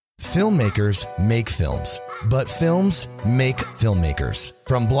Filmmakers make films, but films make filmmakers.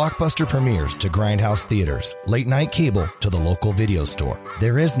 From blockbuster premieres to grindhouse theaters, late night cable to the local video store,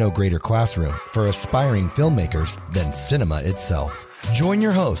 there is no greater classroom for aspiring filmmakers than cinema itself. Join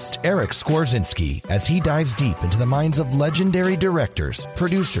your host, Eric Skwarczynski, as he dives deep into the minds of legendary directors,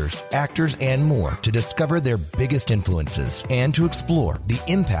 producers, actors, and more to discover their biggest influences and to explore the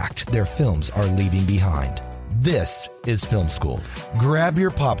impact their films are leaving behind. This is Film School. Grab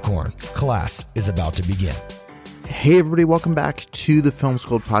your popcorn. Class is about to begin. Hey everybody, welcome back to the Film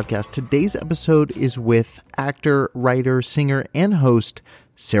School podcast. Today's episode is with actor, writer, singer, and host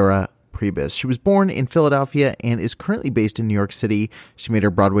Sarah Priebus. She was born in Philadelphia and is currently based in New York City. She made her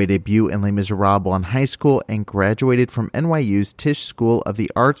Broadway debut in Les Miserables in high school and graduated from NYU's Tisch School of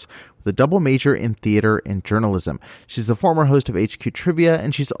the Arts with a double major in theater and journalism. She's the former host of HQ Trivia,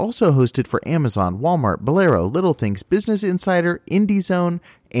 and she's also hosted for Amazon, Walmart, Bolero, Little Things, Business Insider, Indie Zone,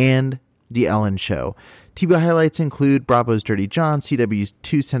 and The Ellen Show. TV highlights include Bravo's Dirty John, CW's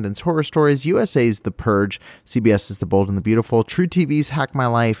Two Sentence Horror Stories, USA's The Purge, CBS's The Bold and the Beautiful, True TV's Hack My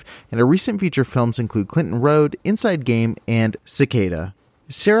Life, and her recent feature films include Clinton Road, Inside Game, and Cicada.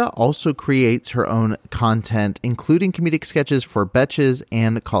 Sarah also creates her own content, including comedic sketches for Betches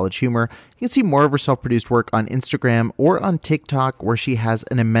and College Humor. You can see more of her self-produced work on Instagram or on TikTok, where she has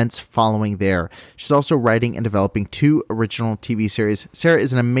an immense following there. She's also writing and developing 2 original TV series. Sarah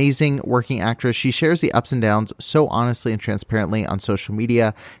is an amazing working actress. She shares the ups and downs so honestly and transparently on social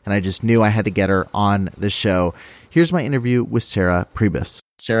media, and I just knew I had to get her on the show. Here's my interview with Sarah Priebus.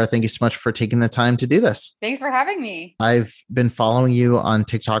 Sarah, thank you so much for taking the time to do this. Thanks for having me. I've been following you on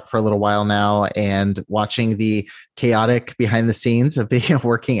TikTok for a little while now and watching the chaotic behind the scenes of being a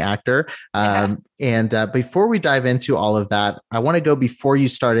working actor. Before we dive into all of that, I want to go before you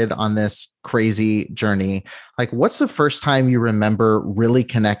started on this crazy journey. Like, what's the first time you remember really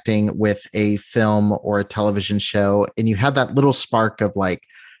connecting with a film or a television show and you had that little spark of like,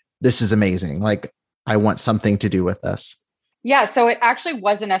 this is amazing. Like, I want something to do with this. Yeah, so it actually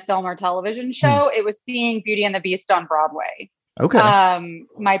wasn't a film or television show. It was seeing Beauty and the Beast on Broadway. Okay.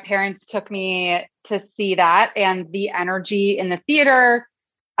 My parents took me to see that, and the energy in the theater,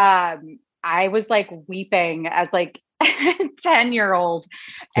 I was like weeping as like a 10-year-old.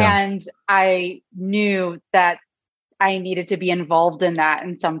 Yeah. And I knew that I needed to be involved in that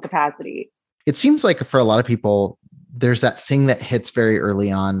in some capacity. It seems like for a lot of people, there's that thing that hits very early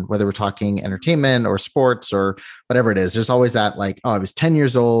on, whether we're talking entertainment or sports or whatever it is. There's always that like, oh, I was 10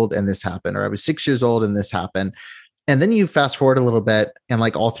 years old and this happened, or I was 6 years old and this happened. And then you fast forward a little bit and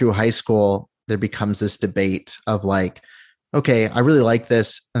like all through high school, there becomes this debate of like, okay, I really like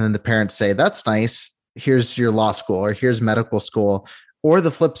this. And then the parents say, that's nice. Here's your law school or here's medical school. Or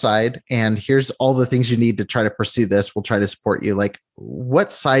the flip side, and here's all the things you need to try to pursue this. We'll try to support you. Like,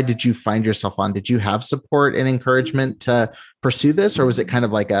 what side did you find yourself on? Did you have support and encouragement to pursue this? Or was it kind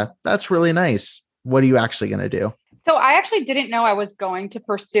of like that's really nice. What are you actually going to do? So I actually didn't know I was going to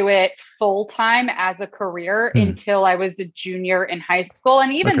pursue it full time as a career until I was a junior in high school.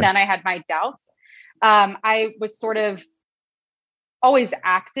 And even then I had my doubts. I was sort of always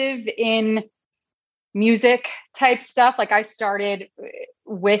active in music type stuff. Like I started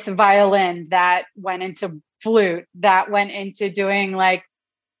with violin, that went into flute, that went into doing like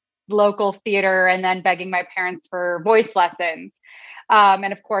local theater and then begging my parents for voice lessons.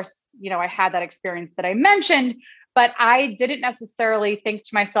 And of course, I had that experience that I mentioned, but I didn't necessarily think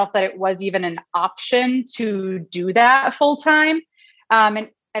to myself that it was even an option to do that full time. And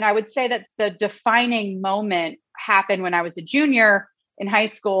I would say that the defining moment happened when I was a junior in high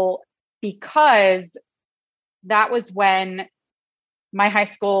school, because that was when my high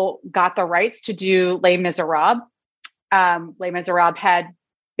school got the rights to do Les Miserables. Les Miserables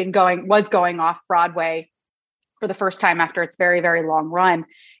was going off Broadway for the first time after its very, very long run.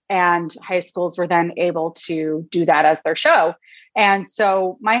 And high schools were then able to do that as their show. And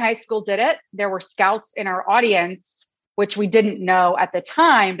so my high school did it. There were scouts in our audience, which we didn't know at the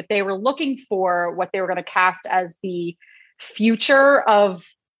time, but they were looking for what they were going to cast as the future of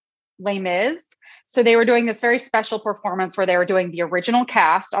Les Mis. So they were doing this very special performance where they were doing the original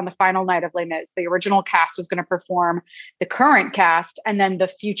cast on the final night of Les Mis. The original cast was going to perform the current cast and then the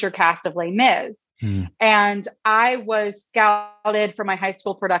future cast of Les Mis. And I was scouted for my high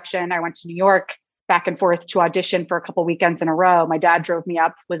school production. I went to New York back and forth to audition for a couple weekends in a row. My dad drove me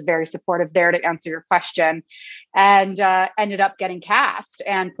up, was very supportive there to answer your question, and ended up getting cast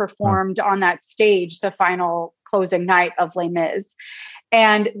and performed on that stage the final closing night of Les Mis.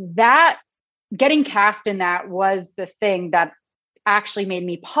 And that getting cast in that was the thing that actually made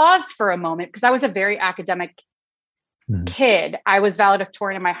me pause for a moment, because I was a very academic kid, I was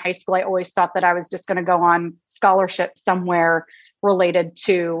valedictorian in my high school. I always thought that I was just going to go on scholarship somewhere related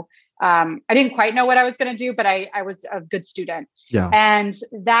to, I didn't quite know what I was going to do, but I was a good student. Yeah. And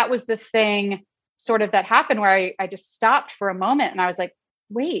that was the thing sort of that happened where I just stopped for a moment and I was like,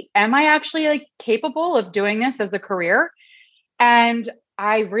 wait, am I actually like capable of doing this as a career? And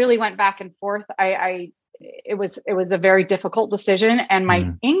I really went back and forth. It was a very difficult decision. And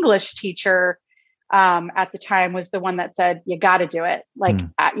my English teacher at the time was the one that said, you got to do it. Like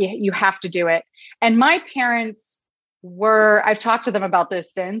you have to do it. And my parents I've talked to them about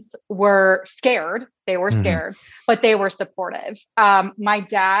this since, were scared. They were scared, but they were supportive. My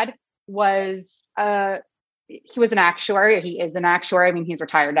dad he was an actuary. He is an actuary. I mean, he's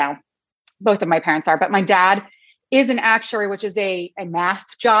retired now. Both of my parents are, but my dad is an actuary, which is a math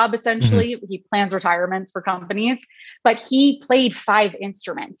job, essentially. He plans retirements for companies, but he played 5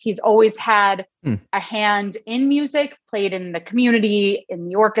 instruments. He's always had a hand in music, played in the community, in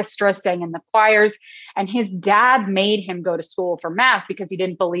the orchestra, sang in the choirs. And his dad made him go to school for math because he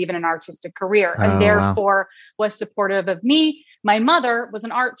didn't believe in an artistic career and therefore was supportive of me. My mother was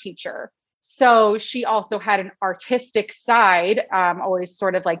an art teacher. So she also had an artistic side, always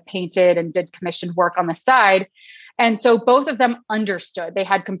sort of like painted and did commissioned work on the side. And so both of them understood. They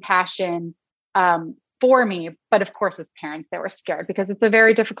had compassion for me. But of course, as parents, they were scared because it's a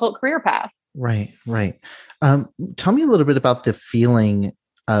very difficult career path. Right. Tell me a little bit about the feeling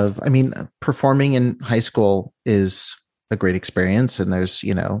of, I mean, performing in high school is a great experience. And there's,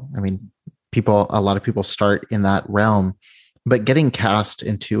 a lot of people start in that realm, but getting cast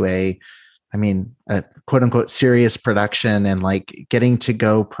into a quote unquote serious production and like getting to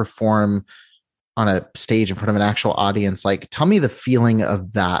go perform on a stage in front of an actual audience, like tell me the feeling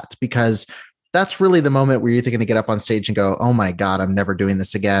of that, because that's really the moment where you're either going to get up on stage and go, oh my God, I'm never doing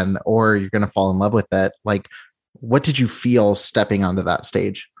this again, or you're going to fall in love with it. Like, what did you feel stepping onto that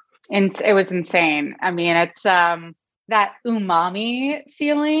stage? And it was insane. I mean, it's that umami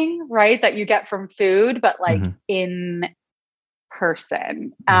feeling, right? That you get from food, but like in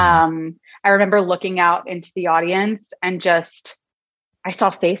person. I remember looking out into the audience and I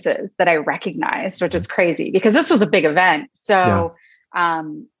saw faces that I recognized, which is crazy because this was a big event. So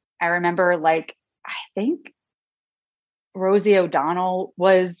I remember I think Rosie O'Donnell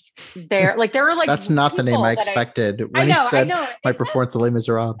was there. Like there were like, that's not the name I expected when you said my performance of Les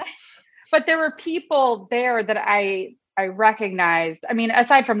Miserables. But there were people there that I recognized. I mean,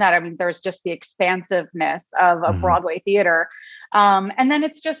 aside from that, there's just the expansiveness of a Broadway theater. And then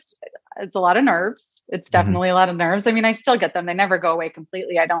it's a lot of nerves. It's definitely a lot of nerves. I mean, I still get them. They never go away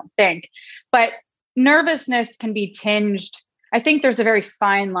completely, I don't think. But nervousness can be tinged. I think there's a very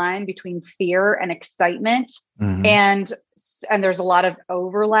fine line between fear and excitement. And there's a lot of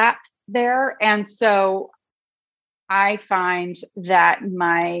overlap there. And so I find that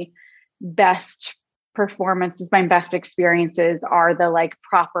my best performances, my best experiences are the like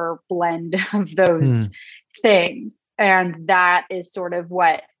proper blend of those things. And that is sort of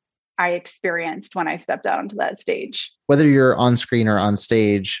what I experienced when I stepped out onto that stage. Whether you're on screen or on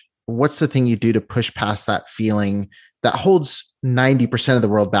stage, what's the thing you do to push past that feeling that holds 90% of the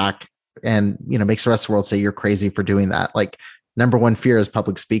world back and, makes the rest of the world say you're crazy for doing that? Like number one fear is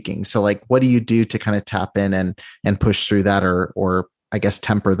public speaking. So like, what do you do to kind of tap in and push through that or I guess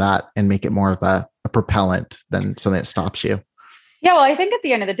temper that and make it more of a propellant than something that stops you? Yeah, well, I think at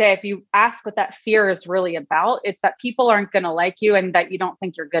the end of the day, if you ask what that fear is really about, it's that people aren't going to like you and that you don't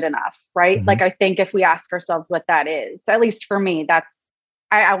think you're good enough, right? Like, I think if we ask ourselves what that is, at least for me,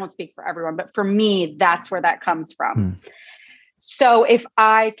 I won't speak for everyone, but for me, that's where that comes from. So if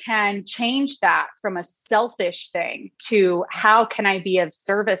I can change that from a selfish thing to how can I be of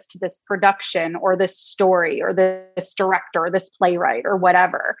service to this production or this story or this director or this playwright or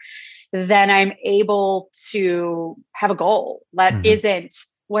whatever, then I'm able to have a goal that isn't,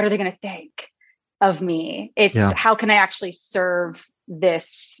 what are they going to think of me? It's how can I actually serve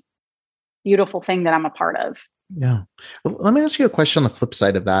this beautiful thing that I'm a part of? Yeah. Well, let me ask you a question on the flip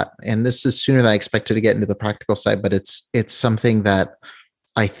side of that. And this is sooner than I expected to get into the practical side, but it's something that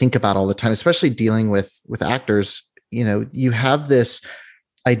I think about all the time, especially dealing with actors. You have this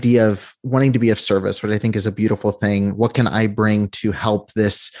idea of wanting to be of service, what I think is a beautiful thing. What can I bring to help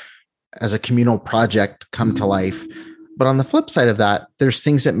this as a communal project come to life? But on the flip side of that, there's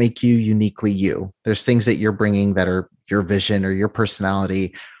things that make you uniquely you. There's things that you're bringing that are your vision or your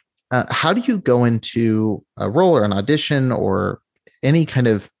personality. How do you go into a role or an audition or any kind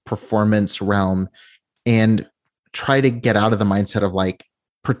of performance realm and try to get out of the mindset of like,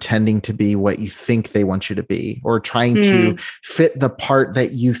 pretending to be what you think they want you to be, or trying to fit the part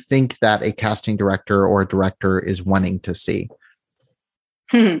that you think that a casting director or a director is wanting to see?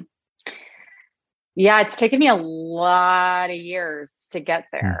 Yeah, it's taken me a lot of years to get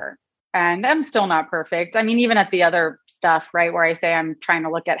there. And I'm still not perfect. I mean, even at the other stuff, right, where I say I'm trying to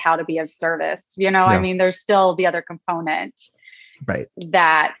look at how to be of service, I mean, there's still the other component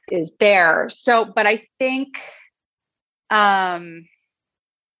that is there. So, but I think the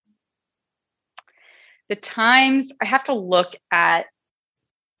times I have to look at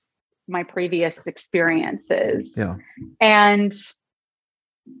my previous experiences. And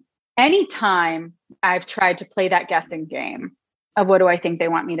anytime I've tried to play that guessing game of what do I think they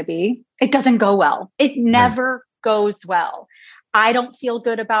want me to be, it doesn't go well. It never goes well. I don't feel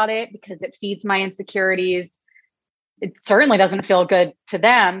good about it because it feeds my insecurities. It certainly doesn't feel good to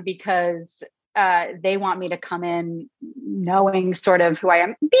them because they want me to come in knowing sort of who I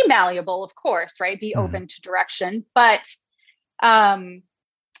am, be malleable, of course, right? Be open to direction. But I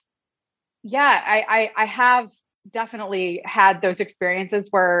have definitely had those experiences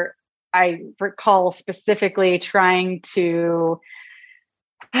where I recall specifically trying to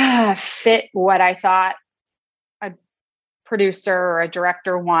fit what I thought a producer or a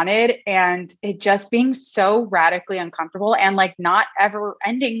director wanted, and it just being so radically uncomfortable and like not ever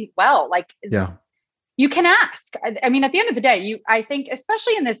ending well. Like, you can ask. I mean, at the end of the day, I think,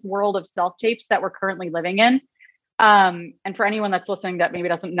 especially in this world of self-tapes that we're currently living in, and for anyone that's listening that maybe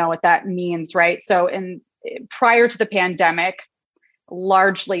doesn't know what that means, right? So prior to the pandemic,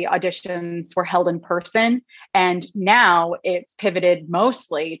 largely auditions were held in person. And now it's pivoted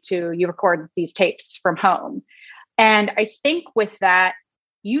mostly to you record these tapes from home. And I think with that,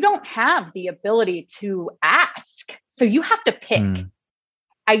 you don't have the ability to ask. So you have to pick.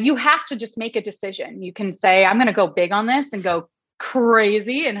 You have to just make a decision. You can say, I'm going to go big on this and go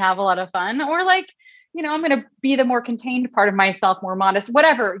crazy and have a lot of fun. Or like, I'm going to be the more contained part of myself, more modest,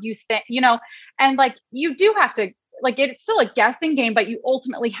 whatever you think, and like, you do have to, like, it's still a guessing game, but you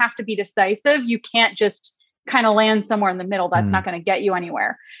ultimately have to be decisive. You can't just kind of land somewhere in the middle. That's not going to get you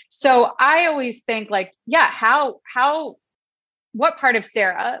anywhere. So I always think like, what part of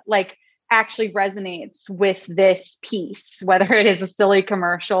Sarah, like, actually resonates with this piece, whether it is a silly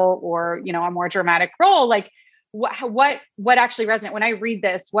commercial or, a more dramatic role, like what actually resonates when I read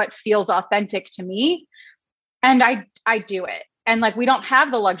this, what feels authentic to me. And I do it. And like, we don't have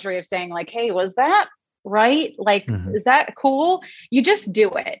the luxury of saying like, hey, was that right? Like, is that cool? You just do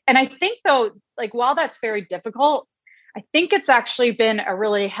it. And I think though, like, while that's very difficult, I think it's actually been a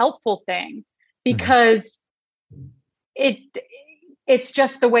really helpful thing because it's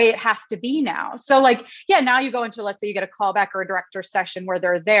just the way it has to be now. So like, now you go into, let's say you get a callback or a director session where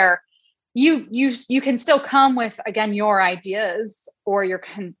they're there, you can still come with, again, your ideas or your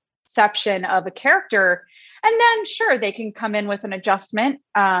conception of a character. And then sure, they can come in with an adjustment.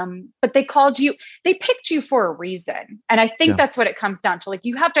 But they picked you for a reason. And I think that's what it comes down to. Like,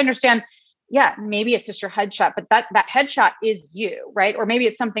 you have to understand, maybe it's just your headshot, but that headshot is you, right? Or maybe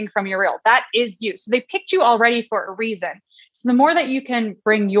it's something from your reel. That is you. So they picked you already for a reason. So the more that you can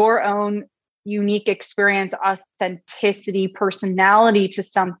bring your own unique experience, authenticity, personality to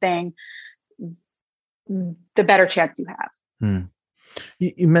something, the better chance you have.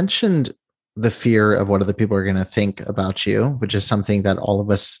 You mentioned the fear of what other people are going to think about you, which is something that all of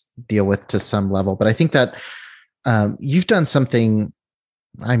us deal with to some level. But I think that you've done something,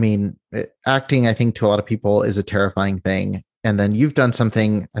 I mean, acting, I think to a lot of people is a terrifying thing. And then you've done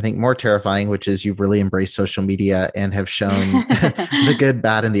something, I think, more terrifying, which is you've really embraced social media and have shown the good,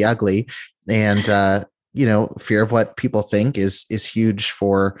 bad, and the ugly. And, fear of what people think is huge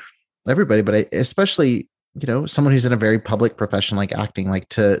for everybody, but especially, someone who's in a very public profession like acting, like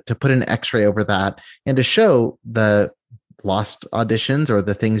to put an X-ray over that and to show the lost auditions or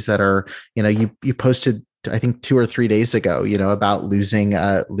the things that are, you posted, I think 2 or 3 days ago, about losing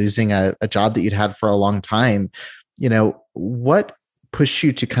a job that you'd had for a long time. What pushed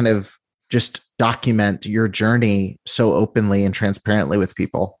you to kind of just document your journey so openly and transparently with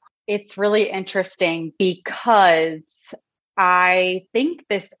people? It's really interesting because I think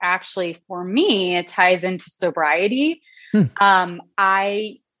this actually, for me, it ties into sobriety.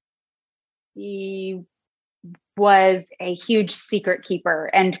 I was a huge secret keeper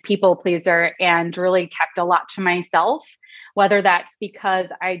and people pleaser and really kept a lot to myself, whether that's because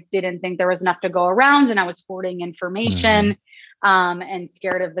I didn't think there was enough to go around and I was hoarding information and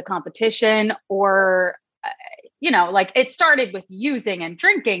scared of the competition, or, like it started with using and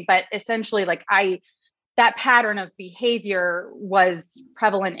drinking, but essentially like that pattern of behavior was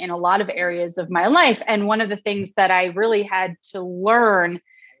prevalent in a lot of areas of my life. And one of the things that I really had to learn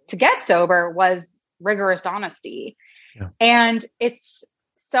to get sober was rigorous honesty. Yeah. And it's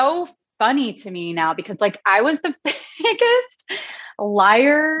so funny to me now because like I was the biggest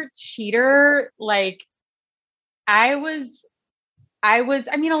liar, cheater. Like I was, I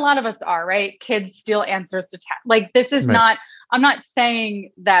mean, a lot of us are, right? Kids steal answers to text. Like this is Right. not, I'm not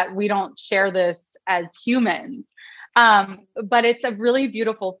saying that we don't share this as humans. But it's a really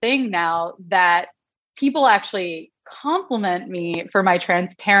beautiful thing now that people actually compliment me for my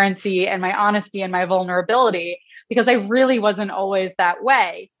transparency and my honesty and my vulnerability because I really wasn't always that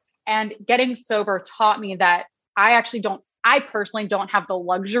way. And getting sober taught me that I personally don't have the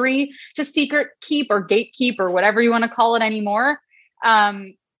luxury to secret keep or gatekeep or whatever you want to call it anymore.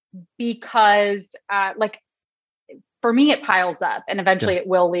 Because like for me, it piles up and eventually it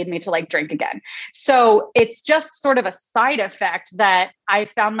will lead me to like drink again. So it's just sort of a side effect that I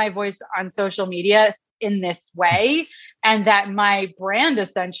found my voice on social media in this way. And that my brand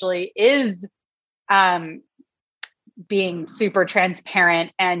essentially is being super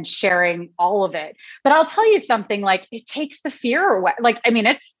transparent and sharing all of it. But I'll tell you something, like it takes the fear away. Like, I mean,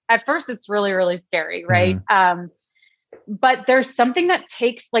 at first it's really, really scary. Right. But there's something that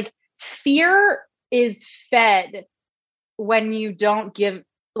takes like fear is fed when you don't give,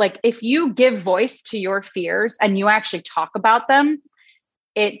 like if you give voice to your fears and you actually talk about them,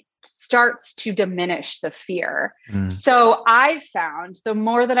 it starts to diminish the fear. So I found the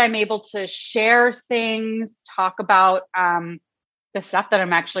more that I'm able to share things, talk about the stuff that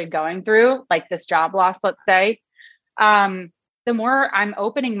I'm actually going through, like this job loss, let's say, the more I'm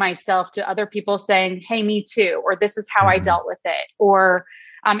opening myself to other people saying, hey, me too, or this is how I dealt with it, or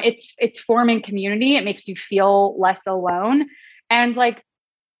it's forming community. It makes you feel less alone. And like,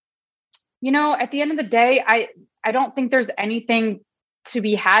 you know, at the end of the day, I don't think there's anything to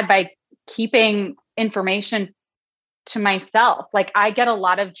be had by keeping information to myself. Like I get a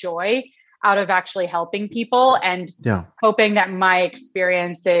lot of joy out of actually helping people and hoping that my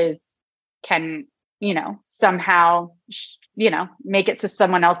experiences can, you know, somehow, you know, make it so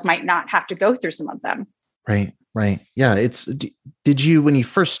someone else might not have to go through some of them. Right. Right. Yeah. Did you, when you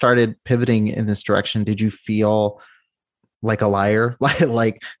first started pivoting in this direction, did you feel like a liar?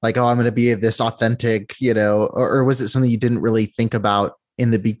 like, oh, I'm going to be this authentic, you know, or was it something you didn't really think about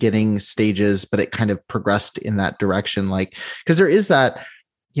in the beginning stages, but it kind of progressed in that direction? Like, because there is that,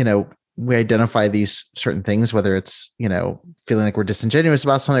 you know, we identify these certain things, whether it's, you know, feeling like we're disingenuous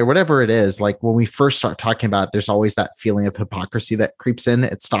about something or whatever it is. Like when we first start talking about it, there's always that feeling of hypocrisy that creeps in.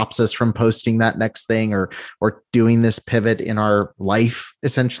 It stops us from posting that next thing or doing this pivot in our life.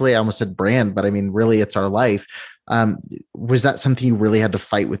 Essentially, I almost said brand, but I mean, really it's our life. Was that something you really had to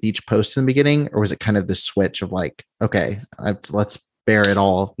fight with each post in the beginning, or was it kind of the switch of like, okay, let's bear it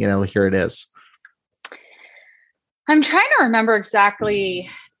all, you know, here it is? I'm trying to remember exactly.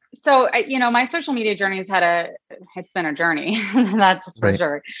 So, you know, my social media journey it's been a journey. That's for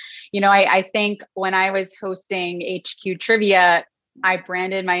sure. You know, I think when I was hosting HQ Trivia, I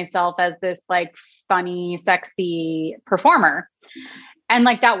branded myself as this like funny, sexy performer. And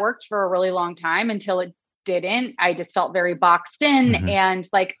like that worked for a really long time until it didn't. I just felt very boxed in. And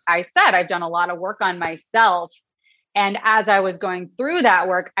like I said, I've done a lot of work on myself. And as I was going through that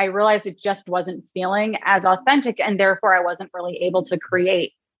work, I realized it just wasn't feeling as authentic. And therefore, I wasn't really able to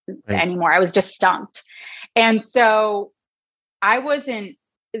create anymore. I was just stumped. And so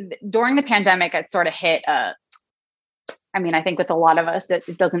during the pandemic, it sort of hit I mean, I think with a lot of us,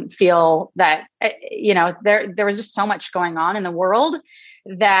 it doesn't feel that, you know, there was just so much going on in the world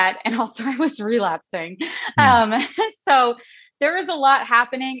and also I was relapsing. So there was a lot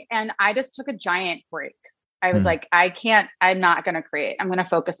happening and I just took a giant break. I was like, I'm not going to create. I'm going to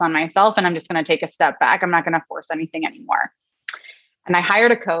focus on myself and I'm just going to take a step back. I'm not going to force anything anymore. And I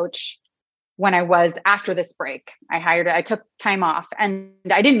hired a coach when I was after this break. I took time off and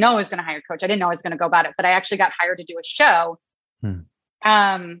I didn't know I was going to hire a coach. I didn't know I was going to go about it, but I actually got hired to do a show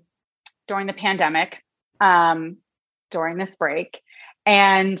during the pandemic, during this break.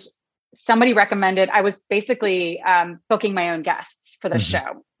 And somebody recommended, I was basically booking my own guests for the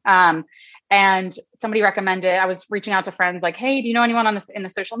show. And somebody recommended, I was reaching out to friends like, hey, do you know anyone in the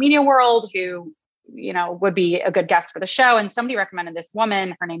social media world who, you know, would be a good guest for the show? And somebody recommended this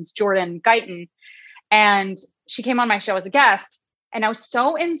woman, her name's Jordan Guyton. And she came on my show as a guest and I was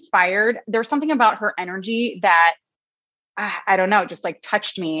so inspired. There was something about her energy that, I don't know, just like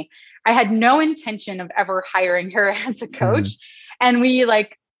touched me. I had no intention of ever hiring her as a coach. And we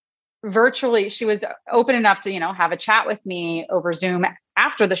like virtually, she was open enough to, you know, have a chat with me over Zoom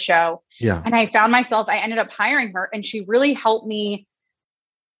after the show. And I found myself, I ended up hiring her and she really helped me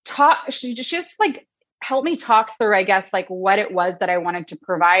talk. She just like help me talk through, I guess, like what it was that I wanted to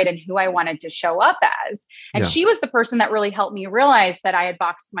provide and who I wanted to show up as. And she was the person that really helped me realize that I had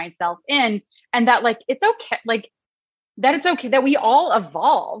boxed myself in, and that like, it's okay. Like that it's okay that we all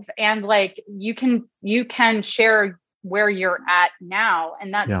evolve, and like, you can share where you're at now,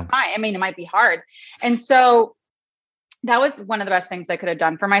 and that's fine. I mean, it might be hard. And so that was one of the best things I could have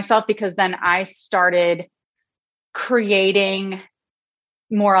done for myself, because then I started creating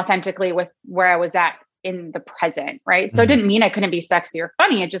more authentically with where I was at in the present. Right. So it didn't mean I couldn't be sexy or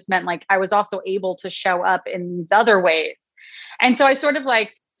funny. It just meant like I was also able to show up in these other ways. And so I sort of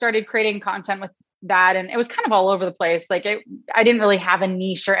like started creating content with that. And it was kind of all over the place. Like I didn't really have a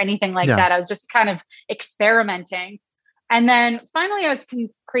niche or anything like that. I was just kind of experimenting. And then finally I was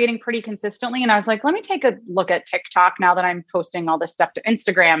creating pretty consistently. And I was like, let me take a look at TikTok now that I'm posting all this stuff to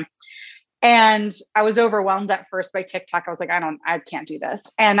Instagram. And I was overwhelmed at first by TikTok. I was like, I can't do this.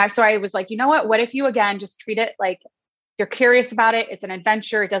 And so I was like, you know what if you, again, just treat it like you're curious about it. It's an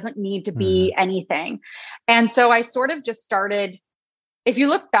adventure. It doesn't need to be anything. And so I sort of just started, if you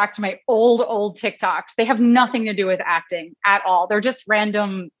look back to my old TikToks, they have nothing to do with acting at all. They're just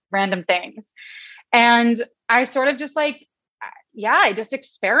random things. And I sort of just like, I just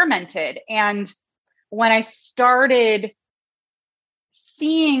experimented. And when I started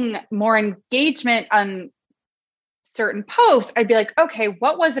seeing more engagement on certain posts, I'd be like, okay,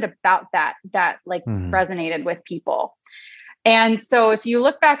 what was it about that like resonated with people? And so if you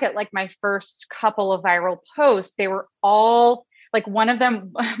look back at like my first couple of viral posts, they were all like, one of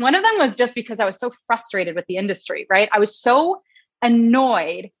them was just because I was so frustrated with the industry, right? I was so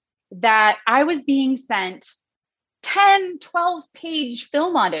annoyed that I was being sent 10, 12 page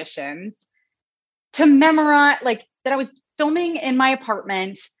film auditions to memorize, like that I was filming in my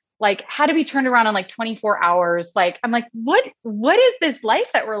apartment, like had to be turned around in like 24 hours. Like, I'm like, what is this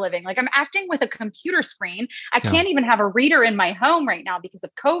life that we're living? Like I'm acting with a computer screen. I can't even have a reader in my home right now because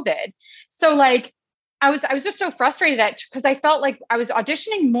of COVID. So like, I was just so frustrated because I felt like I was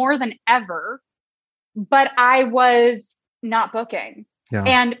auditioning more than ever, but I was not booking. Yeah.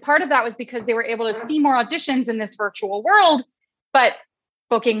 And part of that was because they were able to see more auditions in this virtual world, but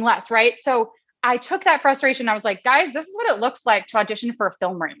booking less, right? So I took that frustration. I was like, guys, this is what it looks like to audition for a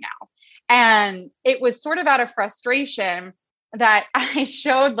film right now. And it was sort of out of frustration that I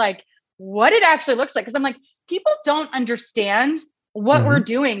showed like what it actually looks like. Cause I'm like, people don't understand what we're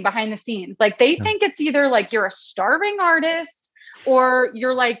doing behind the scenes. Like they think it's either like you're a starving artist or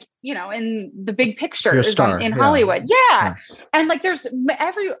you're like, you know, in the big picture in Hollywood. Yeah. And like there's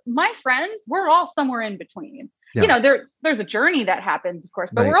my friends, we're all somewhere in between. Yeah. You know, there's a journey that happens, of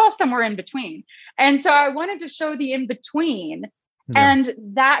course, but we're all somewhere in between. And so I wanted to show the in between. Yeah. And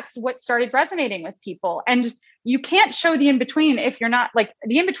that's what started resonating with people. And you can't show the in between if you're not like,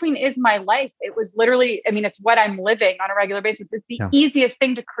 the in between is my life. It was literally, I mean, it's what I'm living on a regular basis. It's the easiest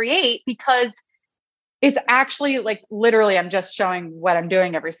thing to create because it's actually like literally I'm just showing what I'm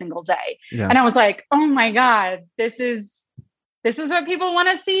doing every single day. Yeah. And I was like, oh my God, this is what people want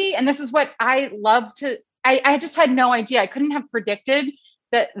to see. And this is what I love to, I just had no idea. I couldn't have predicted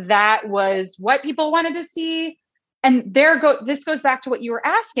that was what people wanted to see. And this goes back to what you were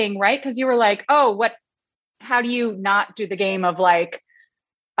asking, right? Because you were like, oh, how do you not do the game of like,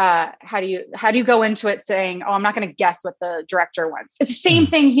 how do you go into it saying, oh, I'm not going to guess what the director wants. It's the same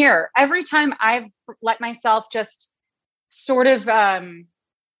thing here. Every time I've let myself just sort of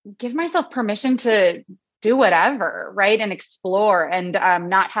give myself permission to do whatever, right? And explore and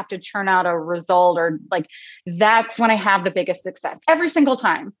not have to churn out a result or like, that's when I have the biggest success every single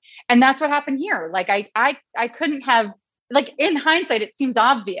time. And that's what happened here. Like I couldn't have, like in hindsight, it seems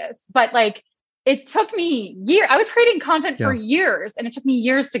obvious, but like, it took me years. I was creating content for years and it took me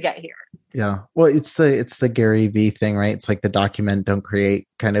years to get here. Yeah. Well, it's the Gary Vee thing, right? It's like the document, don't create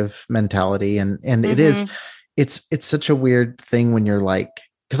kind of mentality. And it's such a weird thing when you're like,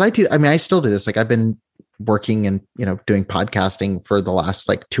 cause I still do this. Like I've been working and, you know, doing podcasting for the last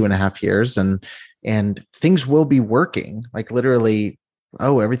like 2.5 years and things will be working like literally,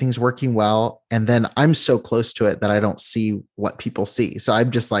 everything's working well. And then I'm so close to it that I don't see what people see. So I'm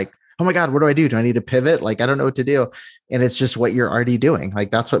just like, oh my God, what do I do? Do I need to pivot? Like, I don't know what to do. And it's just what you're already doing.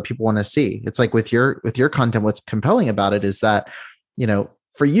 Like, that's what people want to see. It's like with your content, what's compelling about it is that, you know,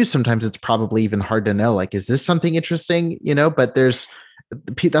 for you, sometimes it's probably even hard to know, like, is this something interesting? You know, but that's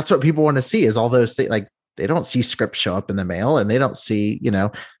what people want to see is all those things. Like they don't see scripts show up in the mail and they don't see, you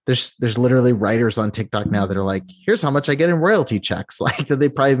know, there's literally writers on TikTok now that are like, here's how much I get in royalty checks, like that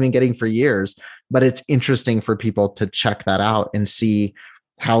they've probably been getting for years. But it's interesting for people to check that out and see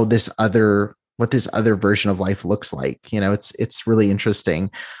how what this other version of life looks like. You know, it's really interesting.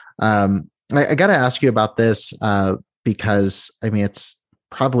 I got to ask you about this because I mean, it's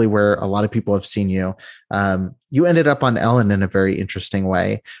probably where a lot of people have seen you. You ended up on Ellen in a very interesting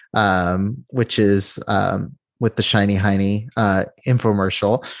way, which is with the Shiny Heiny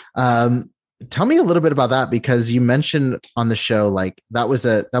infomercial. Tell me a little bit about that, because you mentioned on the show like that was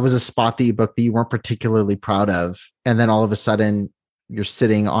a spot that you booked that you weren't particularly proud of, and then all of a sudden you're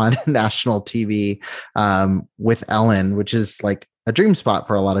sitting on national TV with Ellen, which is like a dream spot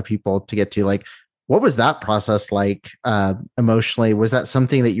for a lot of people to get to. Like, what was that process like emotionally? Was that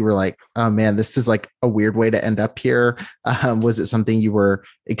something that you were like, oh man, this is like a weird way to end up here? Was it something you were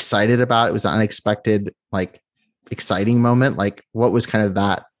excited about? It was an unexpected, like exciting moment. Like, what was kind of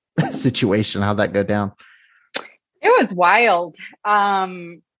that situation? How'd that go down? It was wild.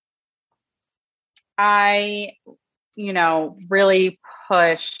 I, really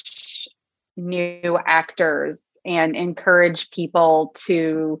push new actors and encourage people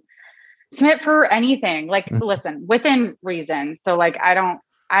to submit for anything. Like, listen, within reason. So like,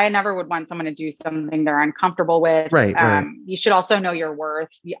 I never would want someone to do something they're uncomfortable with. Right. You should also know your worth,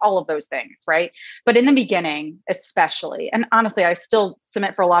 all of those things. Right. But in the beginning, especially, and honestly, I still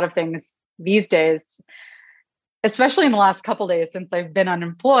submit for a lot of things these days, especially in the last couple of days since I've been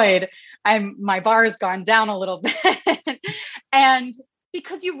unemployed. My bar has gone down a little bit. And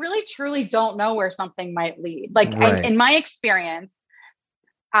because you really truly don't know where something might lead. Like right. in my experience,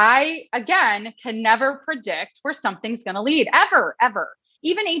 I, again, can never predict where something's going to lead ever.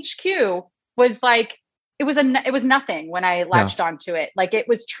 Even HQ was like, it was nothing when I latched onto it. Like it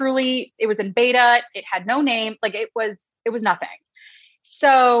was in beta. It had no name. Like it was nothing.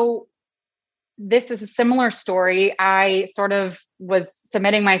 So this is a similar story. I sort of was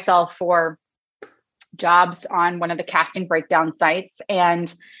submitting myself for jobs on one of the casting breakdown sites.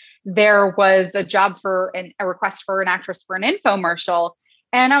 And there was a job for a request for an actress for an infomercial.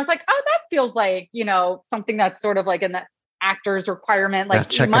 And I was like, oh, that feels like, something that's sort of like in the actor's requirement.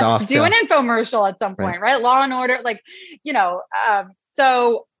 Like you must do an infomercial at some point, right? Law and Order, like,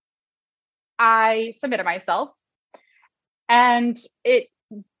 so I submitted myself, and it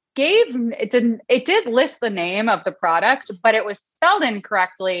did list the name of the product, but it was spelled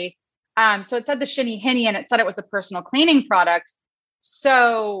incorrectly. So it said the Shinny Hinny, and it said it was a personal cleaning product.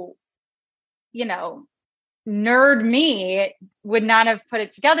 So, nerd me would not have put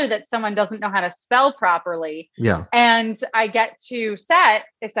it together that someone doesn't know how to spell properly. Yeah. And I get to set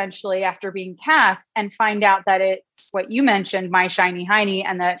essentially after being cast and find out that it's what you mentioned, My Shiny Heiny,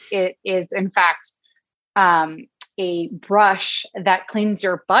 and that it is in fact a brush that cleans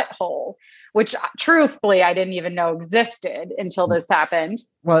your butthole, which truthfully I didn't even know existed until this happened.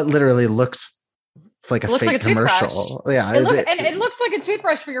 Well, it literally looks like a fake commercial. Yeah. It looks like a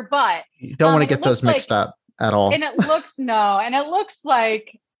toothbrush for your butt. You don't want to get those mixed up at all. And it looks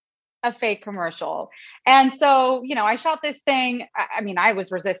like a fake commercial. And so, I shot this thing. I mean, I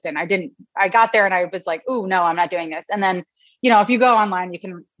was resistant. I got there and I was like, ooh, no, I'm not doing this. And then, if you go online, you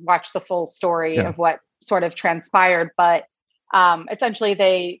can watch the full story of what sort of transpired. But essentially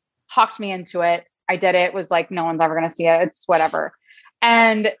they talked me into it. I did it. It was like, no one's ever going to see it. It's whatever.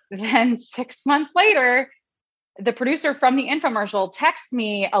 And then 6 months later, the producer from the infomercial texts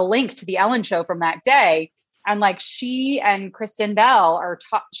me a link to the Ellen show from that day. And like she and Kristen Bell are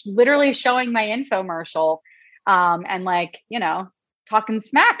literally showing my infomercial and like, talking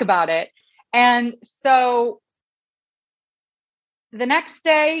smack about it. And so the next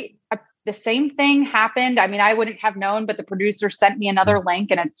day, the same thing happened. I mean, I wouldn't have known, but the producer sent me another link,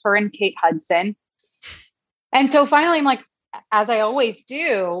 and it's her and Kate Hudson. And so finally I'm like, as I always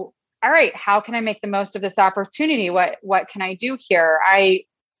do, all right, how can I make the most of this opportunity? What can I do here?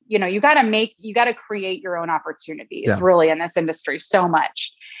 You got to create your own opportunities really in this industry so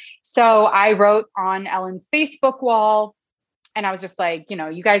much. So I wrote on Ellen's Facebook wall, and I was just like,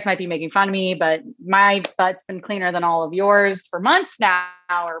 you guys might be making fun of me, but my butt's been cleaner than all of yours for months now,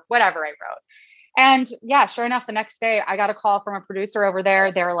 or whatever I wrote. And yeah, sure enough, the next day I got a call from a producer over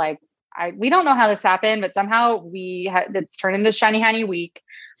there. They were like, we don't know how this happened, but somehow it's turned into Shiny Heiny week.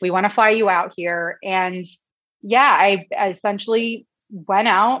 We want to fly you out here. And yeah, I essentially went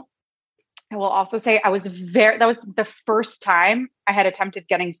out. I will also say that was the first time I had attempted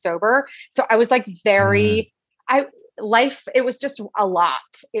getting sober. So I was like it was just a lot.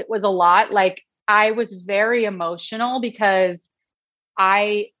 It was a lot. Like I was very emotional because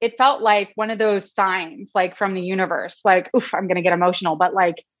it felt like one of those signs, like from the universe, like, oof, I'm going to get emotional, but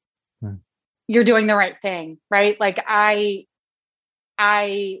like, you're doing the right thing. Right. Like I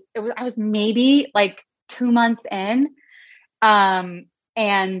was maybe like 2 months in,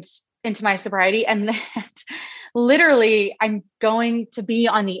 and into my sobriety. And then literally, I'm going to be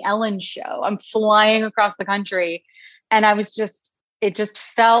on the Ellen show. I'm flying across the country. And it just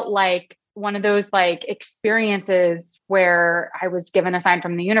felt like one of those like experiences where I was given a sign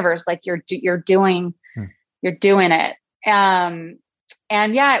from the universe, like you're doing it. And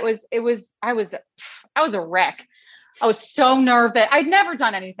yeah, I was a wreck. I was so nervous. I'd never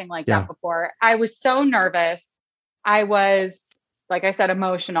done anything like that before. I was so nervous. I was, like I said,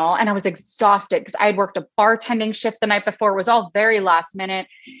 emotional, and I was exhausted because I had worked a bartending shift the night before. It was all very last minute.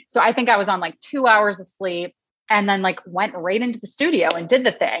 So I think I was on like 2 hours of sleep, and then like went right into the studio and did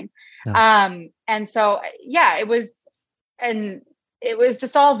the thing. Yeah. And so, yeah, it was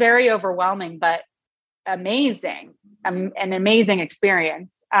just all very overwhelming, but amazing, an amazing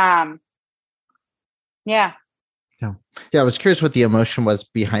experience. Yeah. I was curious what the emotion was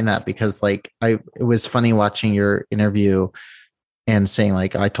behind that, because like it was funny watching your interview and saying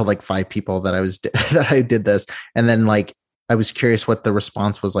like, I told like 5 people that that I did this. And then like, I was curious what the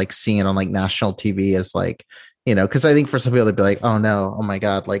response was like seeing it on like national TV as like, you know, because I think for some people they'd be like, oh no, oh my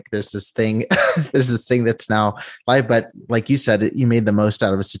God, like there's this thing that's now live. But like you said, you made the most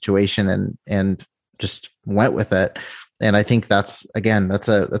out of a situation and just went with it. And I think that's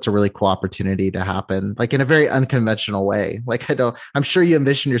a really cool opportunity to happen, like in a very unconventional way. Like I'm sure you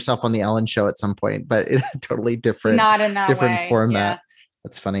envisioned yourself on the Ellen show at some point, but in a totally different, not in that different way. format. Yeah.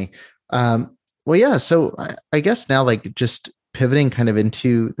 That's funny. Well, yeah. So I guess now, like just pivoting kind of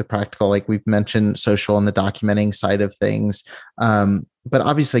into the practical, like we've mentioned social and the documenting side of things. But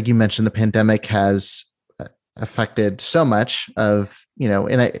obviously, like you mentioned, the pandemic has affected so much of, you know,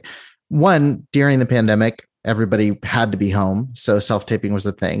 one, during the pandemic, everybody had to be home. So self-taping was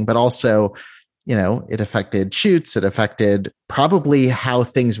a thing, but also, you know, it affected shoots. It affected probably how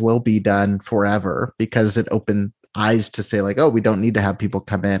things will be done forever, because it opened eyes to say like, oh, we don't need to have people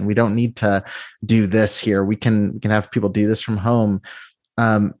come in. We don't need to do this here. We can have people do this from home.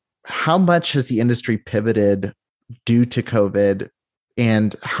 How much has the industry pivoted due to COVID?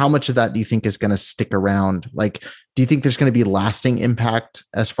 And how much of that do you think is going to stick around? Like, do you think there's going to be lasting impact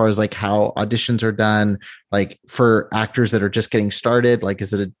as far as like how auditions are done, like for actors that are just getting started? Like,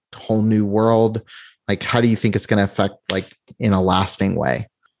 is it a whole new world? Like, how do you think it's going to affect like in a lasting way?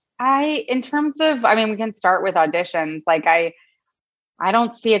 In terms of, we can start with auditions. Like I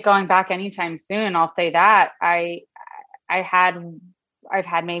don't see it going back anytime soon. I'll say that. I've had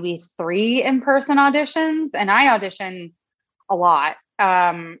maybe 3 in-person auditions, and I audition a lot.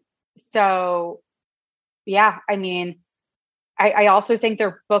 So yeah, I also think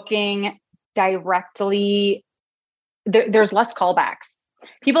they're booking directly. There's less callbacks.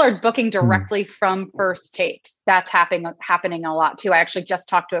 People are booking directly from first tapes. That's happening a lot too. I actually just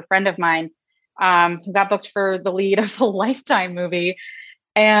talked to a friend of mine who got booked for the lead of a Lifetime movie,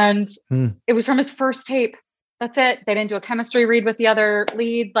 and it was from his first tape. That's it. They didn't do a chemistry read with the other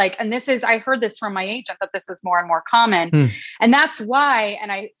lead. And I heard this from my agent, that this is more and more common. And that's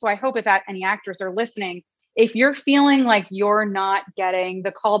why, so I hope if any actors are listening, if you're feeling like you're not getting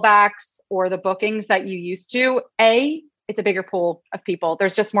the callbacks or the bookings that you used to, it's a bigger pool of people.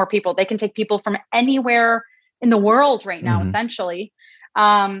 There's just more people. They can take people from anywhere in the world right now, essentially.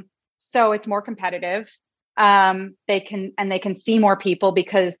 So it's more competitive. They can see more people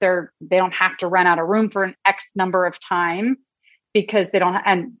because they don't have to rent out a room for an X number of time because they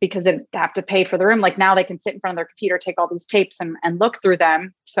have to pay for the room. Like now they can sit in front of their computer, take all these tapes and look through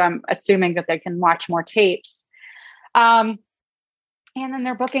them. So I'm assuming that they can watch more tapes. And then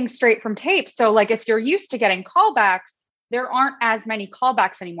they're booking straight from tapes. So like if you're used to getting callbacks, there aren't as many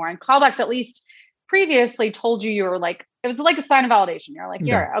callbacks anymore. And callbacks, at least previously, told you were like, it was like a sign of validation. You're like,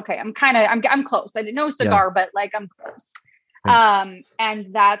 yeah, okay, I'm close. I didn't know cigar, but like I'm close. And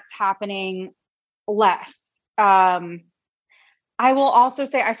that's happening less. I will also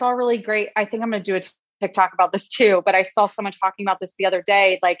say I saw a really great, I think I'm going to do a TikTok about this too, but I saw someone talking about this the other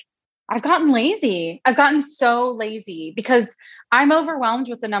day. Like I've gotten lazy. I've gotten so lazy because I'm overwhelmed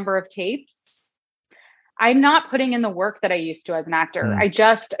with the number of tapes. I'm not putting in the work that I used to as an actor.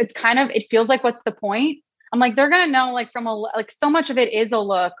 It feels like, what's the point? I'm like, they're going to know like so much of it is a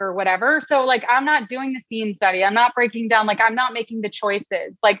look or whatever. So like, I'm not doing the scene study. I'm not breaking down. Like, I'm not making the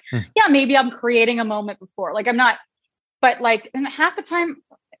choices. Like, yeah, maybe I'm creating a moment before, like I'm not, but like, and half the time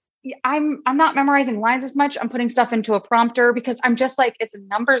I'm not memorizing lines as much. I'm putting stuff into a prompter because I'm just like, it's a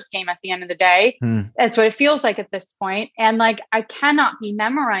numbers game at the end of the day. That's what it feels like at this point. And like, I cannot be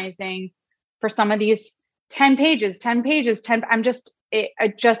memorizing for some of these 10 pages,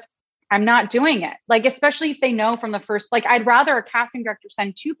 I'm not doing it. Like, especially if they know from the first, like I'd rather a casting director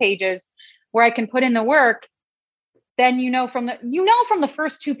send 2 pages where I can put in the work then from the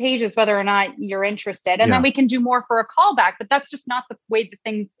first 2 pages whether or not you're interested, and then we can do more for a callback. But that's just not the way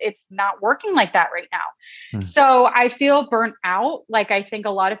it's not working like that right now. So I feel burnt out. Like, I think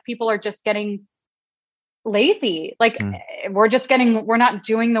a lot of people are just getting lazy. Like we're not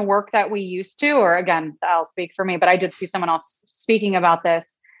doing the work that we used to. Or again, I'll speak for me, but I did see someone else speaking about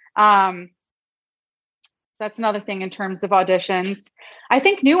this. So that's another thing in terms of auditions. I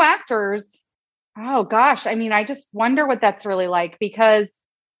think new actors, oh gosh, I mean, I just wonder what that's really like, because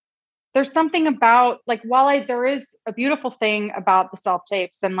there's something about, like, while there is a beautiful thing about the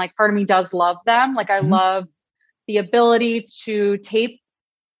self-tapes, and like part of me does love them. Like, I love the ability to tape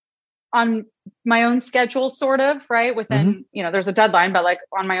on my own schedule, sort of, right? Within, there's a deadline, but like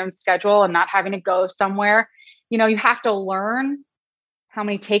on my own schedule, and not having to go somewhere. You have to learn how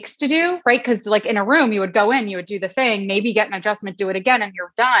many takes to do, right? Because like in a room, you would go in, you would do the thing, maybe get an adjustment, do it again, and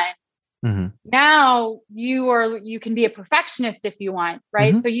you're done. Now you can be a perfectionist if you want,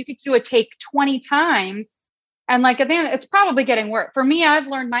 right? So you could do a take 20 times, and like at the end, it's probably getting worse. For me, I've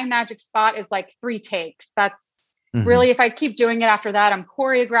learned my magic spot is like 3 takes. That's really, if I keep doing it after that, I'm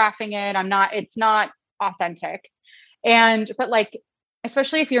choreographing it. It's not authentic. But like,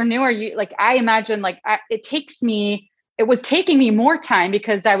 especially if you're newer, I imagine like it was taking me more time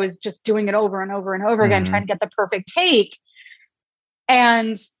because I was just doing it over and over and over again, trying to get the perfect take.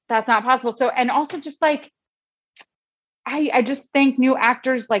 And that's not possible. So, and also just like, I just think new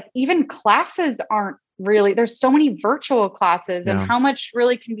actors, like even classes aren't really, there's so many virtual classes, and how much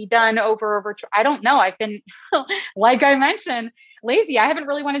really can be done over a virtual. I don't know. I've been, like I mentioned, lazy. I haven't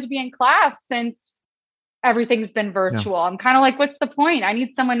really wanted to be in class since everything's been virtual. I'm kind of like, what's the point? I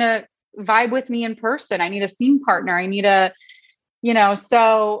need someone to vibe with me in person. I need a scene partner. I need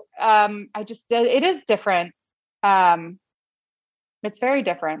so it is different. It's very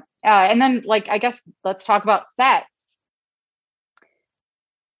different. And then like, I guess let's talk about sets.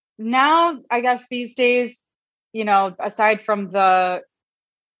 Now, I guess these days, aside from the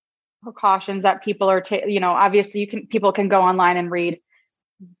precautions that people are obviously people can go online and read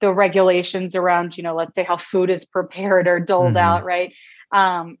the regulations around, let's say how food is prepared or doled out, right?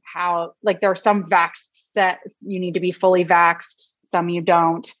 How like there are some vaxxed set, you need to be fully vaxxed, some you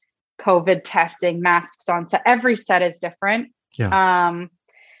don't. COVID testing, masks on set. Every set is different.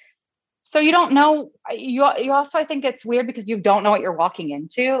 So you don't know, you also, I think it's weird because you don't know what you're walking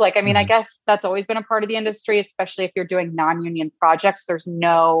into. Like, I mean, I guess that's always been a part of the industry, especially if you're doing non-union projects, there's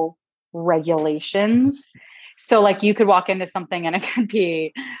no regulations. So like you could walk into something and it could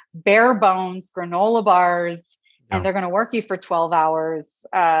be bare bones, granola bars, and they're going to work you for 12 hours.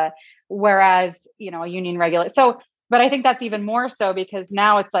 Whereas, a union regulate. So, but I think that's even more so because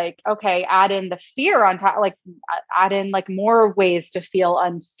now it's like, okay, add in the fear on top, like add in like more ways to feel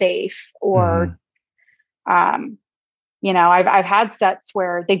unsafe or, I've had sets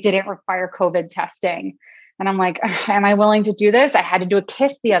where they didn't require COVID testing, and I'm like, am I willing to do this? I had to do a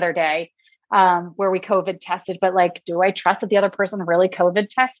kiss the other day where we COVID tested, but like, do I trust that the other person really COVID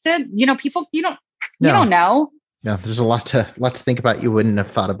tested? People, you don't know. Yeah, there's a lot to think about you wouldn't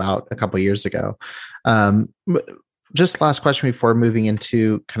have thought about a couple of years ago. Just last question before moving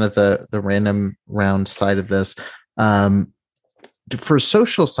into kind of the random round side of this. For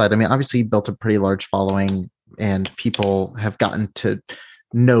social side, I mean, obviously you built a pretty large following and people have gotten to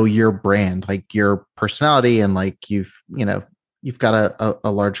know your brand, like your personality, and like you've got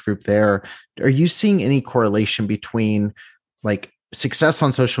a large group there. Are you seeing any correlation between like success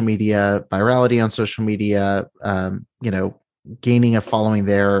on social media, virality on social media, gaining a following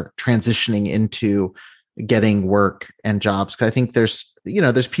there, transitioning into getting work and jobs? Because I think there's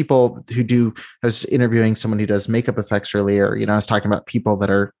people who do, I was interviewing someone who does makeup effects earlier, I was talking about people that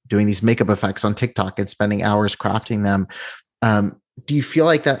are doing these makeup effects on TikTok and spending hours crafting them. Do you feel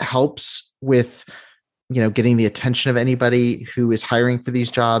like that helps with, getting the attention of anybody who is hiring for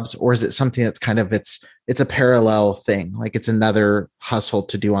these jobs? Or is it something that's kind of, it's a parallel thing, like it's another hustle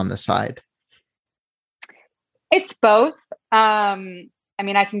to do on the side? It's both. I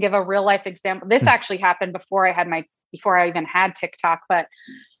mean, I can give a real life example. This actually happened before I even had TikTok, but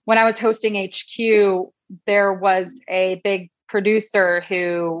when I was hosting HQ, there was a big producer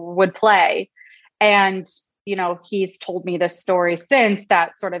who would play, and, he's told me this story since,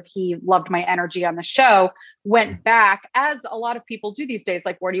 that sort of, he loved my energy on the show, went back, as a lot of people do these days.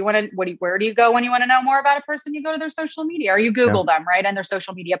 Like, where do you go when you want to know more about a person? You go to their social media, or you Google them, right? And their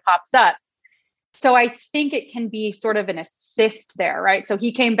social media pops up. So I think it can be sort of an assist there, right? So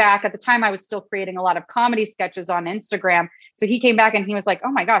he came back. At the time, I was still creating a lot of comedy sketches on Instagram. So he came back and he was like,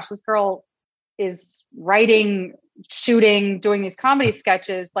 oh my gosh, this girl is writing, shooting, doing these comedy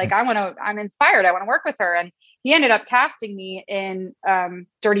sketches. Like, I'm inspired. I want to work with her. And he ended up casting me in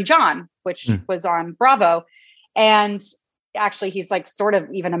Dirty John, which was on Bravo. And actually, he's like sort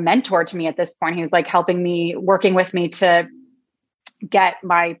of even a mentor to me at this point. He's like helping me, working with me to get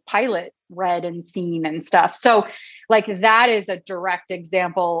my pilot read and seen and stuff. So like that is a direct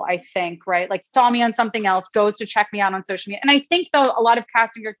example, I think, right? Like saw me on something else, goes to check me out on social media. And I think though a lot of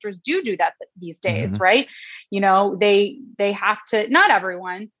casting directors do that these days, right? You know, they have to, not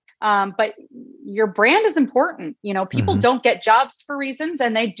everyone, but your brand is important. You know, people don't get jobs for reasons,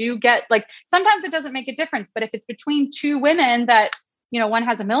 and they do get, like, sometimes it doesn't make a difference, but if it's between two women that, you know, one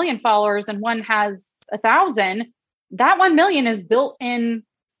has 1 million followers and one has 1,000, that 1 million is built in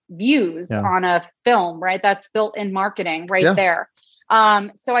views on a film, right? That's built in marketing right there.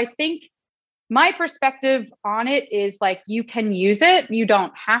 So I think my perspective on it is like, you can use it, you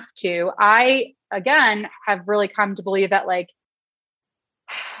don't have to. I, again, have really come to believe that like,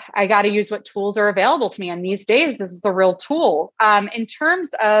 I got to use what tools are available to me. And these days, this is a real tool. In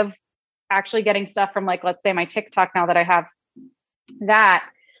terms of actually getting stuff from, like, let's say my TikTok, now that I have that,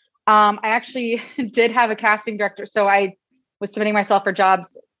 I actually did have a casting director. So I was submitting myself for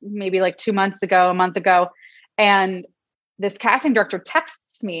jobs maybe like 2 months ago, a month ago. And this casting director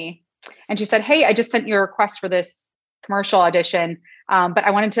texts me and she said, "Hey, I just sent you a request for this commercial audition. But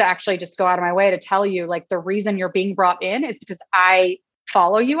I wanted to actually just go out of my way to tell you, like, the reason you're being brought in is because I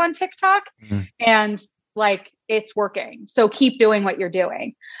follow you on TikTok and like, it's working. So keep doing what you're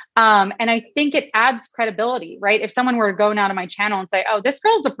doing." And I think it adds credibility, right? If someone were to go now to my channel and say, "Oh, this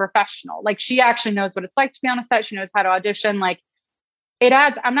girl's a professional. Like, she actually knows what it's like to be on a set. She knows how to audition." Like, it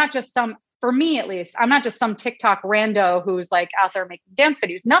adds, for me at least, I'm not just some TikTok rando who's like out there making dance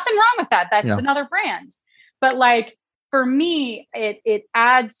videos. Nothing wrong with that. That's another brand. But like, for me, it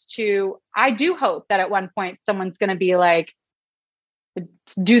adds to, I do hope that at one point someone's going to be like,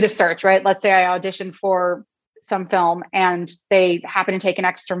 do the search, right? Let's say I auditioned for some film and they happen to take an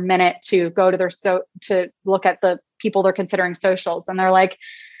extra minute to go to their, to look at the people they're considering socials. And they're like,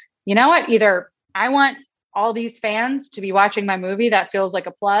 you know what? Either I want all these fans to be watching my movie, that feels like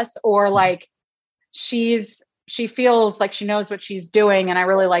a plus, or like she feels like she knows what she's doing and I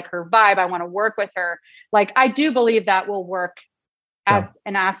really like her vibe, I want to work with her. Like, I do believe that will work as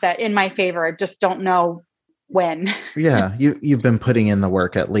an asset in my favor. I just don't know when. Yeah, you've been putting in the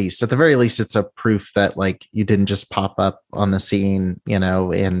work. At least, at the very least, it's a proof that like you didn't just pop up on the scene, you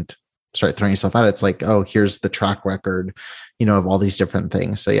know, and start throwing yourself out. It's like, oh, here's the track record, you know, of all these different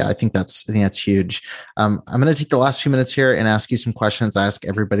things. So yeah, I think that's huge. I'm going to take the last few minutes here and ask you some questions. I ask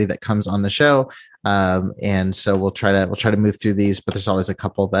everybody that comes on the show. And so we'll try to move through these, but there's always a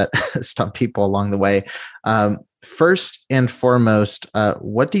couple that stump people along the way. First and foremost,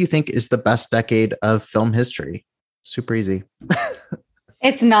 what do you think is the best decade of film history? Super easy.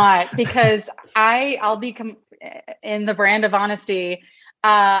 It's not, because I'll be in the brand of honesty.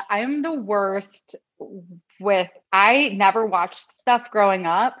 I'm the worst with, I never watched stuff growing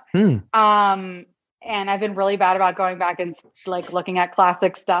up. And I've been really bad about going back and like looking at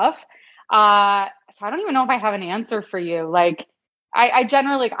classic stuff. So I don't even know if I have an answer for you. Like, I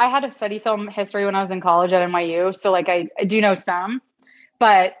generally, like, I had to study film history when I was in college at NYU. So like, I do know some,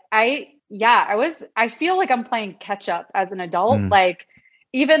 but I feel like I'm playing catch up as an adult. Like,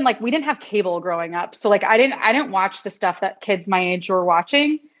 even like, we didn't have cable growing up. So like, I didn't watch the stuff that kids my age were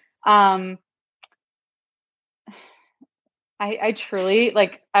watching. I truly,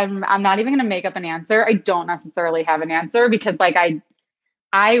 like, I'm not even going to make up an answer. I don't necessarily have an answer, because like,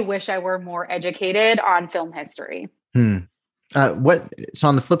 I wish I were more educated on film history. So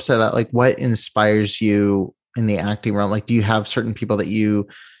on the flip side of that, like, what inspires you in the acting realm? Like, do you have certain people that you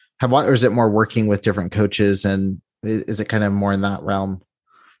have watched, or is it more working with different coaches, and is it kind of more in that realm?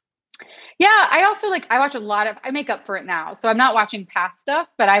 Yeah, I also I watch a lot of, I make up for it now. So I'm not watching past stuff,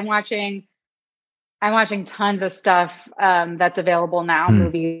 but I'm watching tons of stuff that's available now,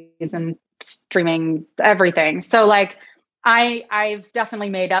 movies and streaming, everything. So like, I've definitely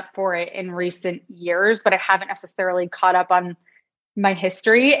made up for it in recent years, but I haven't necessarily caught up on my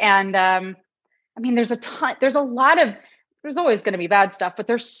history. And I mean, there's always going to be bad stuff, but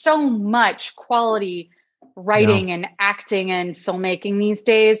there's so much quality writing and acting and filmmaking these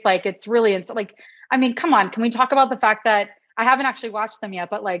days. Like, it's really, like, I mean, come on, can we talk about the fact that I haven't actually watched them yet,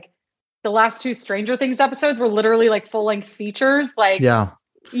 but like, the last 2 Stranger Things episodes were literally like full-length features. Like,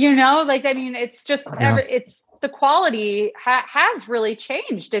 you know, like, I mean, it's just, it's, the quality has really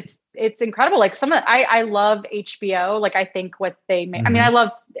changed. It's incredible. Like, I love HBO. Like, I think what they make, I mean, I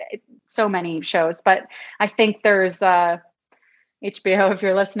love so many shows, but I think there's HBO, if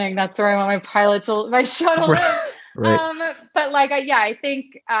you're listening, that's where I want my show to live. Right. But like, yeah, I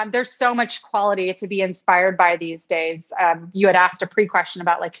think there's so much quality to be inspired by these days. You had asked a pre-question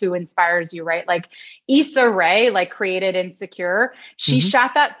about like who inspires you, right? Like Issa Rae, like created Insecure. She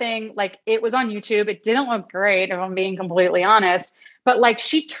shot that thing, like it was on YouTube. It didn't look great, if I'm being completely honest, but like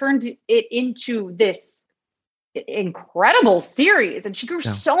she turned it into this incredible series, and she grew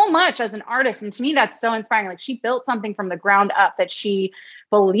so much as an artist. And to me, that's so inspiring. Like she built something from the ground up that she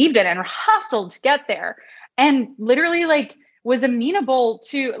believed in and hustled to get there, and literally like was amenable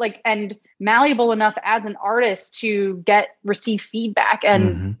to like and malleable enough as an artist to receive feedback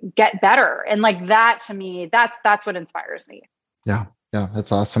and get better. And like that, to me, that's what inspires me. Yeah,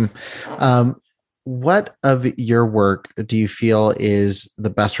 that's awesome. What of your work do you feel is the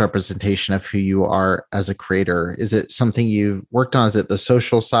best representation of who you are as a creator? Is it something you've worked on? Is it the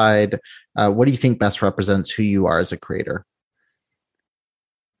social side? What do you think best represents who you are as a creator?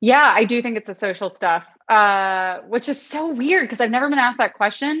 Yeah, I do think it's the social stuff, which is so weird because I've never been asked that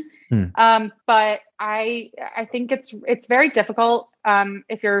question. But I think it's very difficult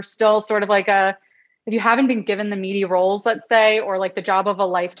if you're still sort of like if you haven't been given the meaty roles, let's say, or like the job of a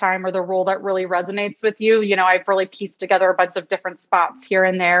lifetime or the role that really resonates with you. You know, I've really pieced together a bunch of different spots here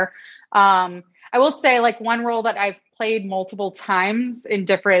and there. I will say like one role that I've played multiple times in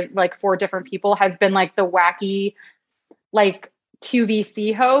different, like for different people, has been like the wacky, like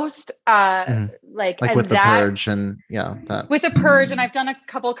QVC host, like with The Purge and with The Purge. And I've done a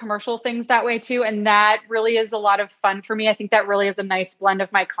couple commercial things that way too. And that really is a lot of fun for me. I think that really is a nice blend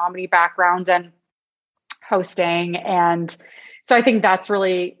of my comedy background and hosting. And so I think that's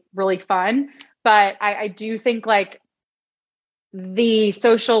really, really fun. But I do think like the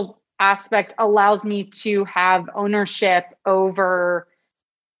social aspect allows me to have ownership over,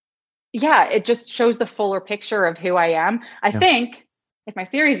 it just shows the fuller picture of who I am. I think if my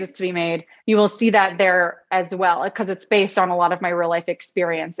series is to be made, you will see that there as well, because it's based on a lot of my real life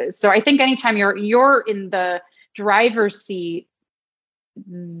experiences. So I think anytime you're in the driver's seat,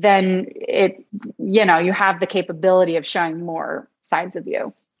 then you have the capability of showing more sides of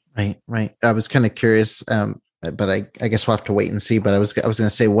you. Right. I was kind of curious, but I guess we'll have to wait and see. But I was going to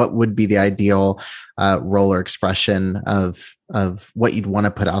say, what would be the ideal role or expression of what you'd want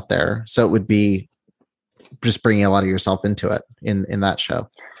to put out there? So it would be just bringing a lot of yourself into it in that show.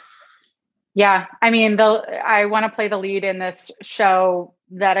 Yeah, I mean, I want to play the lead in this show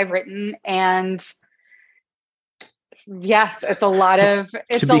that I've written, and yes, it's a lot of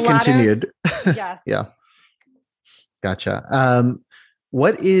to be continued. Yes. Yeah. Gotcha.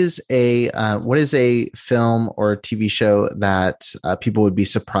 What is a film or TV show that people would be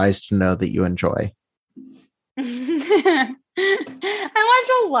surprised to know that you enjoy? I watch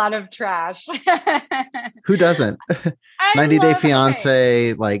a lot of trash. Who doesn't? 90 Day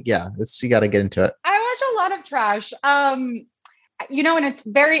Fiance, like, you got to get into it. I watch a lot of trash. And it's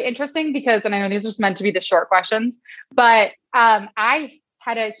very interesting because, and I know these are just meant to be the short questions, but I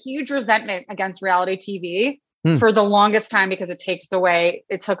had a huge resentment against reality TV for the longest time because it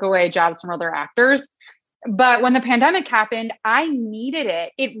took away jobs from other actors. But when the pandemic happened, I needed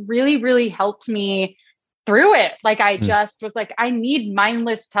it. It really, really helped me through it. Like I just was like, I need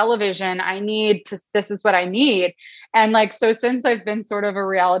mindless television. This is what I need. And like, so since I've been sort of a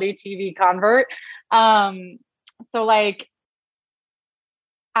reality TV convert, so like,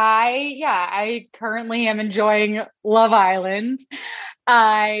 I currently am enjoying Love Island.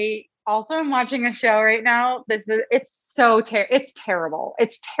 I also am watching a show right now. It's terrible.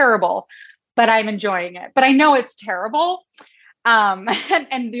 It's terrible, but I'm enjoying it. But I know it's terrible. And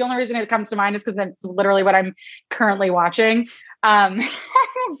the only reason it comes to mind is because it's literally what I'm currently watching. I'm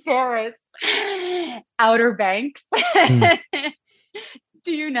embarrassed. Outer Banks.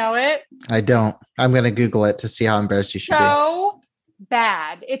 Do you know it? I don't. I'm going to Google it to see how embarrassed you should be.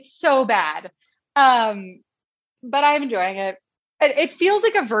 Bad. It's so bad. But I'm enjoying it. It feels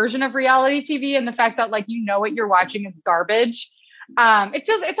like a version of reality TV, and the fact that like what you're watching is garbage.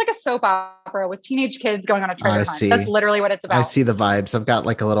 It's like a soap opera with teenage kids going on a treasure hunt. That's literally what it's about. I see the vibes. I've got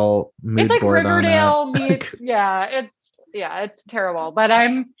like a little mood board. It's like board Riverdale meets it's terrible, but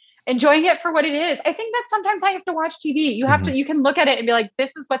I'm enjoying it for what it is. I think that sometimes I have to watch TV. You can look at it and be like,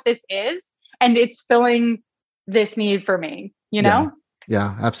 this is what this is, and it's filling this need for me,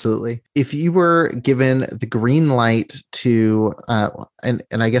 Yeah, absolutely. If you were given the green light to, and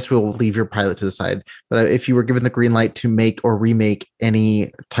I guess we'll leave your pilot to the side, but if you were given the green light to make or remake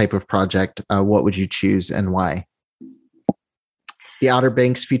any type of project, what would you choose and why? The Outer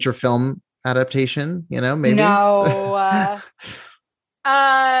Banks feature film adaptation, maybe? No.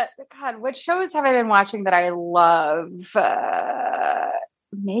 God, what shows have I been watching that I love?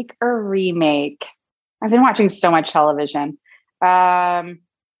 Make or remake? I've been watching so much television.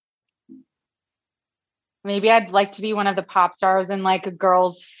 Maybe I'd like to be one of the pop stars in like a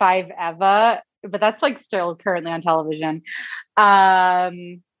Girls 5 Eva, but that's like still currently on television.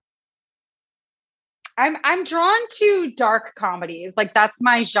 I'm drawn to dark comedies. Like that's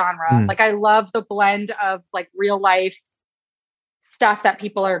my genre. Like I love the blend of like real life stuff that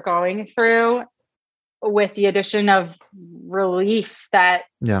people are going through with the addition of relief that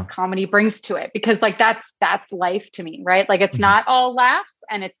comedy brings to it, because like that's life to me, right? Like it's not all laughs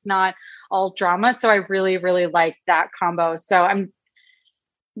and it's not all drama. So I really, really like that combo. So I'm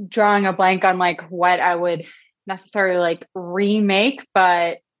drawing a blank on like what I would necessarily like remake,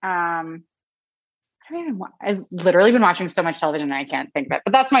 but I've literally been watching so much television and I can't think of it,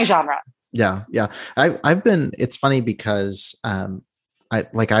 but that's my genre. Yeah. It's funny because,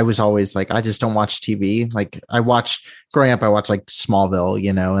 I was always like, I just don't watch TV. Like growing up, I watched like Smallville,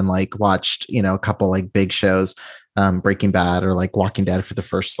 and like watched, a couple like big shows, Breaking Bad or like Walking Dead for the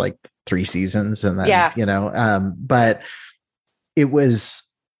first like 3 seasons. And then, but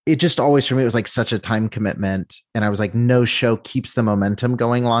it just always, for me, it was like such a time commitment. And I was like, no show keeps the momentum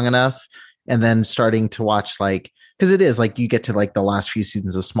going long enough. And then starting to watch like, because it is like you get to like the last few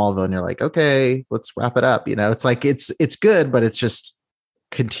seasons of Smallville and you're like, okay, let's wrap it up. It's like, it's good, but it's just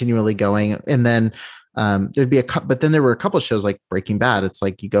continually going. And then there'd be but then there were a couple of shows like Breaking Bad. It's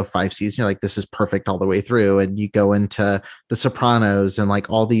like you go 5 seasons, you're like, this is perfect all the way through. And you go into The Sopranos and like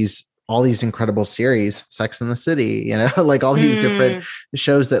all these incredible series, Sex and the City, like all these different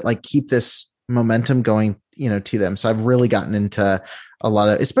shows that like keep this momentum going, to them. So I've really gotten into a lot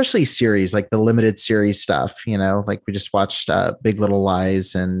of, especially series, like the limited series stuff, like we just watched Big Little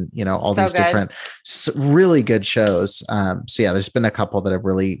Lies and, all these different really good shows. So yeah, there's been a couple that have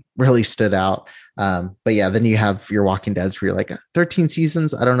really, really stood out. But yeah, then you have your Walking Deads where you're like 13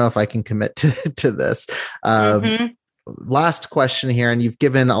 seasons. I don't know if I can commit to this. Last question here, and you've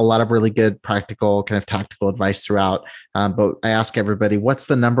given a lot of really good practical kind of tactical advice throughout. But I ask everybody, what's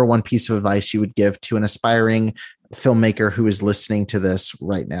the number one piece of advice you would give to an aspiring filmmaker who is listening to this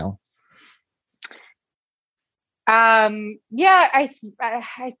right now? I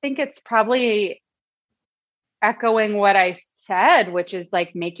think it's probably echoing what I said, which is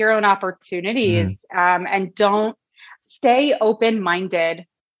like make your own opportunities, and don't stay open-minded.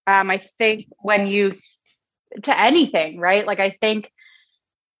 I think when you to anything, right? Like I think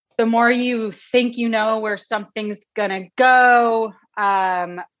the more you think where something's gonna go,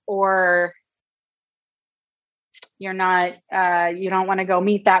 or you're not, you don't want to go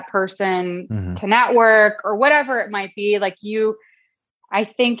meet that person to network or whatever it might be, like I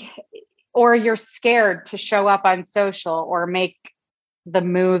think, or you're scared to show up on social or make the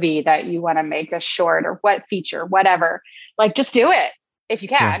movie that you want to make, a short or what feature, whatever, like just do it if you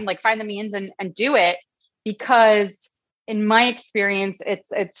can, like find the means and do it. Because in my experience,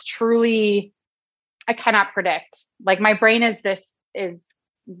 it's truly, I cannot predict. Like my brain is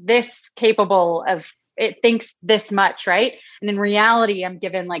this capable of, it thinks this much, right? And in reality, I'm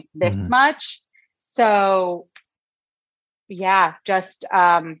given like this much. So yeah, just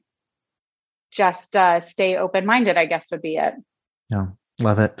stay open-minded, I guess would be it. Yeah,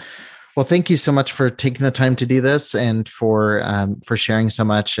 love it. Well, thank you so much for taking the time to do this and for sharing so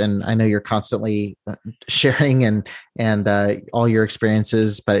much. And I know you're constantly sharing and all your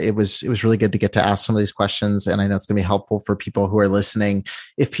experiences, but it was really good to get to ask some of these questions. And I know it's going to be helpful for people who are listening.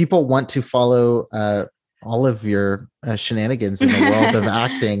 If people want to follow all of your shenanigans in the world of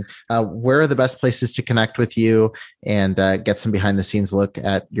acting, where are the best places to connect with you and get some behind the scenes look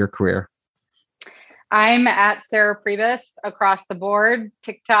at your career? I'm at Sarah Priebus across the board,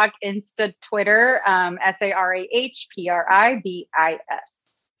 TikTok, Insta, Twitter, SarahPribis.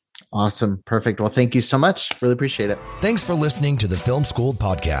 Awesome. Perfect. Well, thank you so much. Really appreciate it. Thanks for listening to the Film School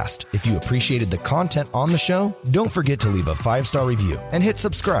podcast. If you appreciated the content on the show, don't forget to leave a 5-star review and hit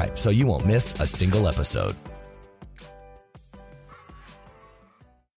subscribe so you won't miss a single episode.